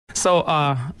So,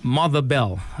 Mother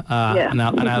Bell, and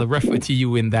I'll refer to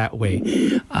you in that way.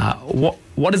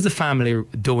 What is the family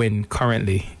doing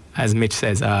currently, as Mitch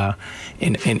says,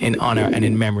 in honor and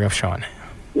in memory of Sean?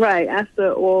 Right,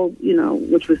 after all,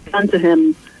 which was done to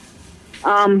him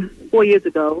 4 years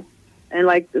ago. And,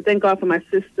 thank God for my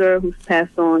sister who's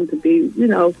passed on to be,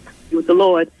 with the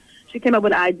Lord. She came up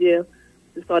with an idea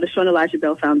to start a Sean Elijah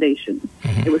Bell Foundation.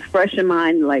 Mm-hmm. It was fresh in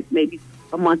mind, maybe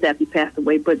a month after he passed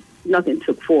away, but nothing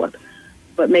took forth.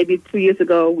 But maybe 2 years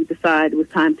ago, we decided it was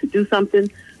time to do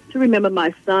something to remember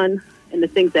my son and the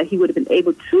things that he would have been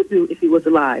able to do if he was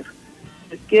alive.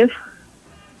 His gift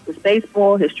was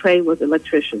baseball. His trade was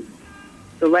electrician.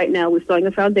 So right now, we're starting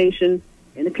a foundation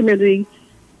in the community,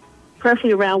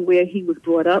 preferably around where he was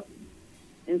brought up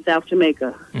in South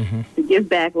Jamaica, to give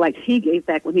back like he gave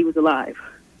back when he was alive.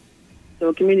 So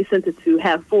a community center to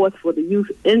have forth for the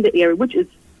youth in the area, which is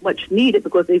much needed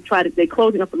because they're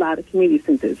closing up a lot of community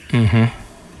centers. Mm-hmm.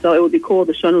 So it would be called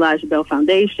the Sean Elijah Bell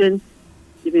Foundation,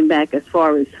 giving back as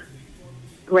far as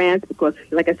grants because,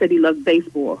 like I said, he loves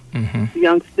baseball. Mm-hmm.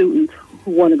 Young students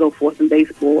who want to go forth in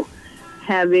baseball,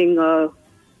 having a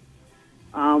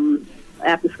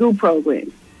after-school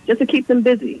program, just to keep them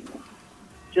busy,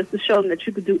 just to show them that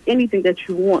you could do anything that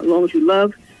you want as long as you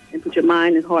love and put your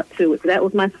mind and heart to it. So that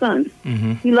was my son.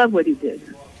 Mm-hmm. He loved what he did,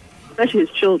 especially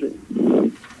his children.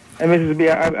 And Mrs. B,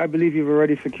 I believe they've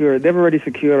already secured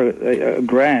a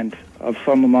grant of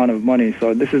some amount of money.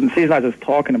 So he's not just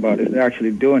talking about it; they're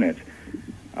actually doing it.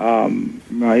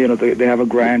 They have a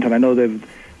grant, and I know they've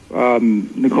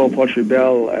Nicole Poultry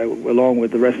Bell, along with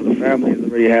the rest of the family, has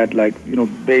already had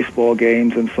baseball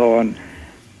games and so on.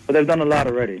 But they've done a lot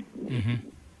already. Mm-hmm.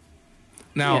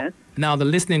 Now, the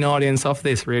listening audience of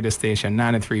this radio station,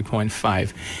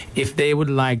 93.5, if they would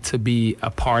like to be a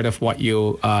part of what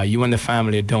you and the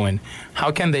family are doing,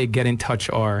 how can they get in touch,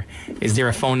 or is there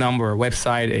a phone number or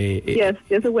website? Yes,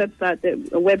 there's a website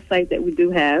that we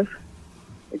do have.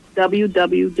 It's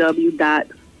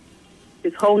www.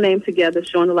 His whole name together,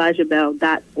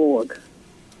 SeanElijahBell.org.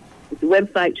 It's a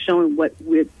website showing what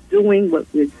we're doing, what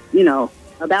we're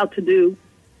about to do.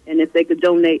 And if they could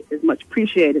donate, is much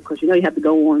appreciated because you have to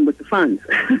go on with the funds.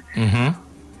 Mm-hmm.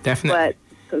 Definitely. But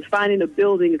because finding a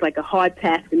building is like a hard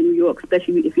task in New York,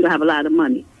 especially if you don't have a lot of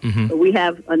money. Mm-hmm. But we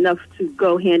have enough to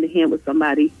go hand in hand with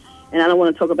somebody. And I don't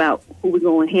want to talk about who we're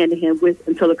going hand in hand with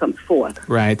until it comes forth.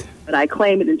 Right. But I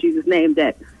claim it in Jesus' name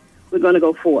that we're going to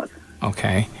go forth.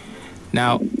 Okay.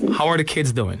 Now, how are the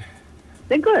kids doing?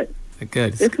 They're good. They're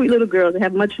good. They're sweet little girls. They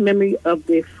have much memory of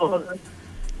their father.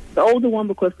 The older one,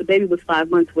 because the baby was 5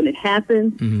 months when it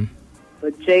happened. Mm-hmm.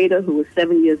 But Jada, who is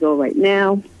 7 years old right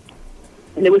now,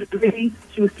 and she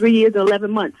was 3 years and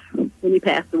 11 months when he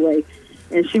passed away.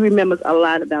 And she remembers a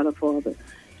lot about her father.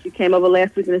 She came over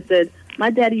last week and said, my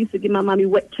daddy used to give my mommy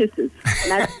wet kisses.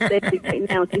 And I said it right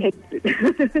now, she hates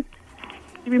it.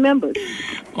 She remembers.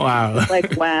 Wow. It's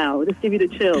like, wow, just give you the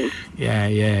chills. Yeah.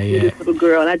 This little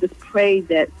girl. And I just pray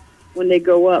that when they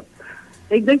grow up,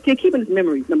 they're keeping his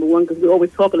memories, number one, because we're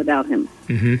always talking about him.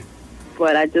 Mm-hmm.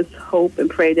 But I just hope and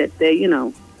pray that they, keep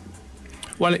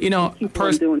on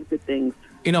doing good things.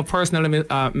 Personally,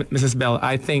 Mrs. Bell,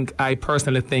 I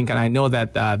personally think, and I know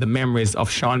that the memories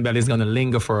of Sean Bell is going to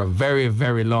linger for a very,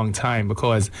 very long time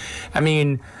because,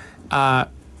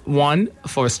 one,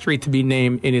 for a street to be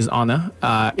named in his honor,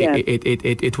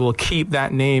 it will keep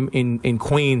that name in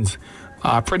Queens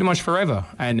pretty much forever,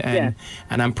 and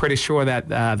I'm pretty sure that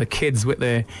the kids with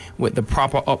the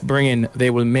proper upbringing, they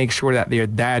will make sure that their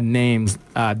dad names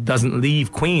doesn't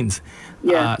leave Queens.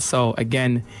 Yeah. So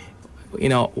again,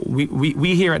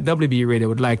 we here at WB Radio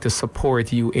would like to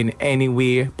support you in any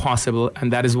way possible,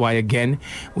 and that is why again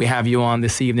we have you on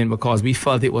this evening, because we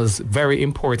felt it was very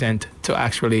important to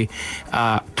actually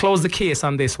close the case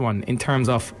on this one. In terms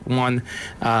of one,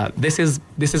 this is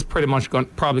pretty much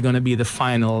probably going to be the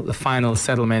final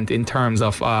settlement in terms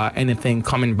of anything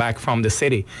coming back from the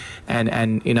city, and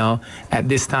at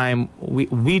this time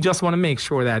we just want to make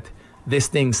sure that this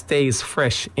thing stays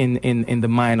fresh in the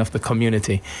mind of the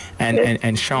community,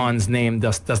 and Sean's name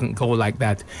just doesn't go like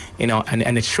that,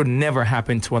 and it should never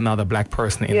happen to another black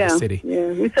person in the city.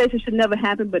 Yeah, we say it should never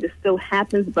happen, but it still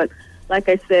happens. But like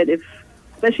I said,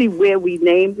 especially where we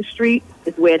named the street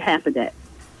is where it happened at.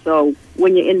 So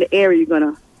when you're in the area, you're going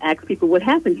to ask people what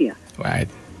happened here. Right.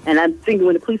 And I'm thinking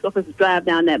when the police officers drive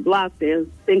down that block, they'll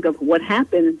think of what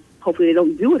happened. Hopefully they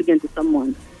don't do it again to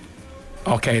someone.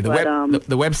 Okay, the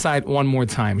website one more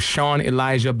time. Sean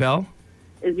Elijah Bell?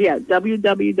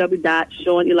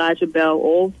 www.SeanElijahBell,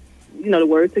 all, the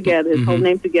word together, his whole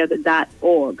name together,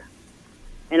 .org.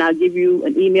 And I'll give you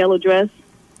an email address.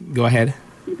 Go ahead.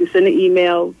 You can send an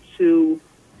email to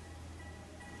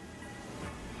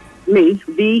me,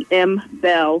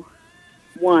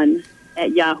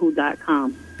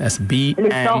 vmbell1@yahoo.com. That's B. And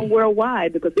it's sold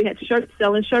worldwide because we had shirts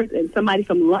selling shirts, and somebody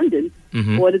from London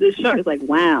ordered this shirt. It's like,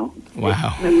 wow.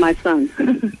 And my son.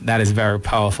 That is very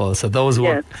powerful. So those who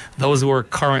are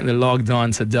currently logged on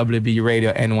to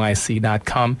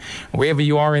WBRadioNYC.com, wherever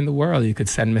you are in the world, you could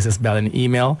send Mrs. Bell an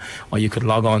email, or you could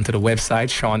log on to the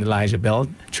website, Sean Elijah Bell,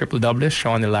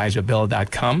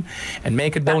 www.SeanElijahBell.com, and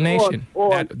make a donation.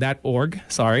 .org.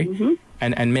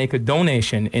 And make a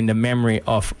donation in the memory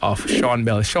of Sean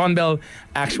Bell. Sean Bell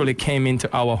actually came into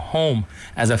our home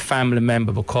as a family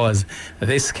member because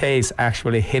this case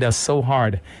actually hit us so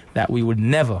hard that we would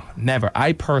never,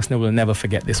 I personally will never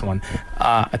forget this one.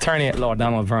 Attorney at Law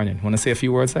Donald Vernon, want to say a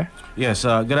few words, sir? Yes,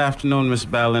 good afternoon, Ms.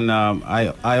 Bell, and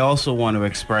I also want to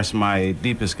express my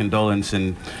deepest condolence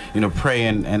and, pray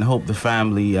and hope the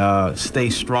family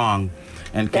stay strong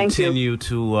and continue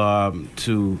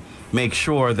to make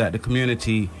sure that the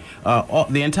community,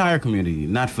 the entire community,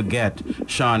 not forget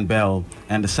Sean Bell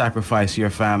and the sacrifice your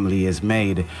family has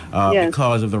made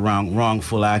because of the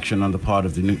wrongful action on the part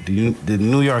of the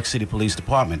New York City Police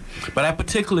Department. But I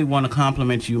particularly want to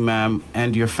compliment you, ma'am,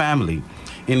 and your family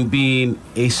in being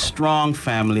a strong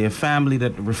family, a family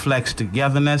that reflects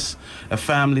togetherness, a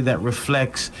family that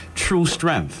reflects true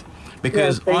strength.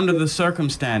 Because under the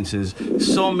circumstances,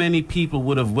 so many people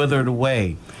would have withered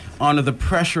away under the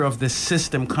pressure of this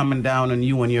system coming down on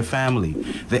you and your family.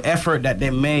 The effort that they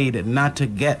made not to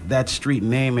get that street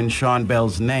name in Sean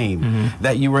Bell's name,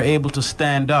 that you were able to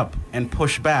stand up and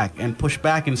push back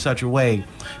in such a way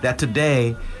that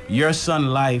today your son's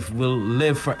life will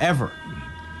live forever.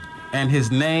 And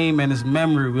his name and his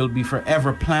memory will be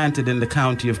forever planted in the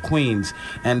county of Queens.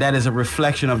 And that is a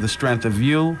reflection of the strength of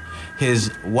you, his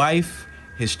wife,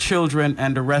 his children,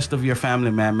 and the rest of your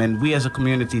family, ma'am. And we as a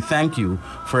community thank you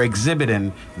for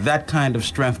exhibiting that kind of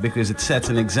strength because it sets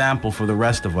an example for the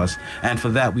rest of us. And for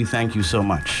that, we thank you so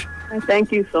much.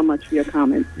 Thank you so much for your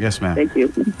comments. Yes, ma'am. Thank you.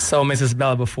 So, Mrs.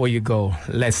 Bell, before you go,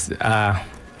 let's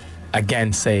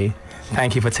again say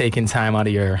thank you for taking time out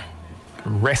of your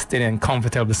resting and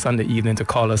comfortable Sunday evening to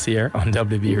call us here on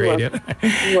WB Radio.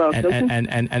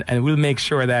 and we'll make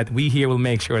sure that will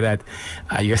make sure that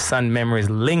your son's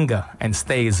memories linger and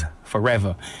stays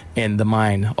forever in the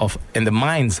minds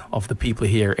of the people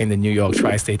here in the New York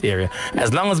tri-state area.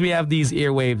 As long as we have these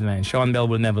earwaves, man, Sean Bell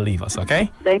will never leave us,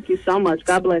 okay? Thank you so much.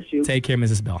 God bless you. Take care,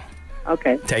 Mrs. Bell.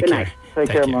 Okay. Take care. Take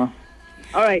care, Ma.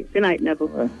 All right. Good night,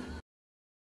 Neville.